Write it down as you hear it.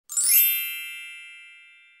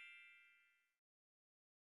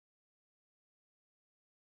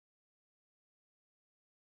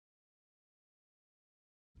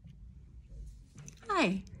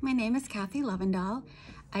Hi, my name is Cathy Lovendahl.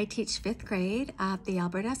 I teach 5th grade at the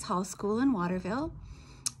Albert S. Hall School in Waterville,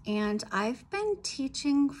 and I've been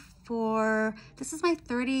teaching this is my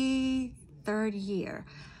 33rd year.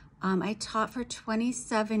 I taught for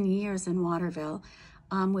 27 years in Waterville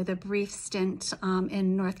with a brief stint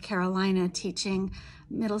in North Carolina teaching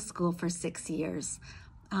middle school for 6 years.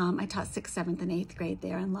 I taught 6th, 7th, and 8th grade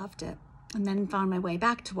there and loved it, and then found my way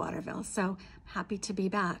back to Waterville, so I'm happy to be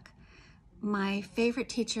back. My favorite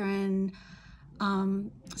teacher in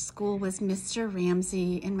school was Mr.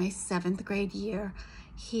 Ramsey in my 7th grade year.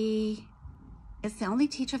 He is the only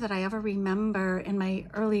teacher that I ever remember in my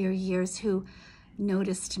earlier years who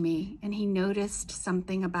noticed me, and he noticed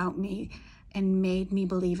something about me and made me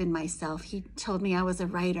believe in myself. He told me I was a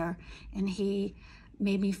writer, and he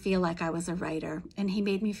made me feel like I was a writer, and he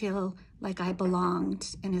made me feel like I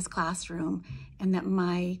belonged in his classroom and that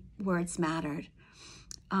my words mattered.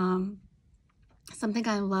 Something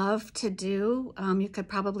I love to do, you could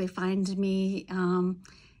probably find me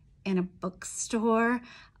in a bookstore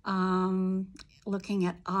looking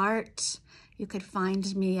at art. You could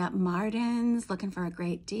find me at Martin's looking for a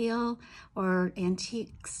great deal, or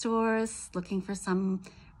antique stores looking for some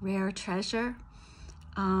rare treasure.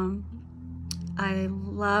 I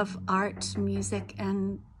love art, music,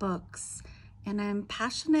 and books, and I'm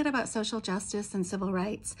passionate about social justice and civil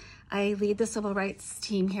rights. I lead the civil rights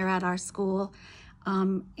team here at our school,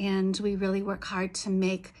 and we really work hard to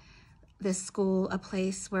make this school a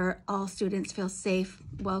place where all students feel safe,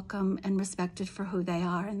 welcome, and respected for who they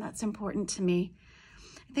are, and that's important to me.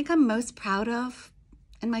 I think I'm most proud of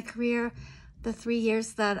in my career the 3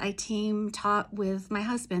 years that I taught with my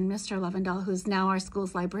husband, Mr. Lovendahl, who's now our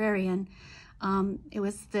school's librarian. It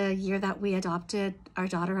was the year that we adopted our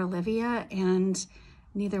daughter Olivia, and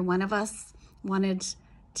neither one of us wanted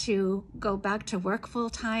to go back to work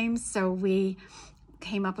full time, so we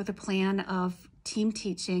came up with a plan of team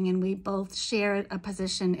teaching, and we both shared a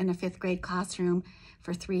position in a 5th grade classroom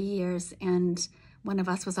for 3 years, and one of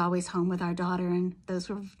us was always home with our daughter, and those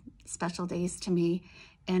were special days to me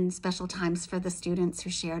and special times for the students who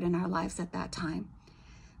shared in our lives at that time.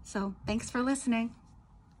 So thanks for listening.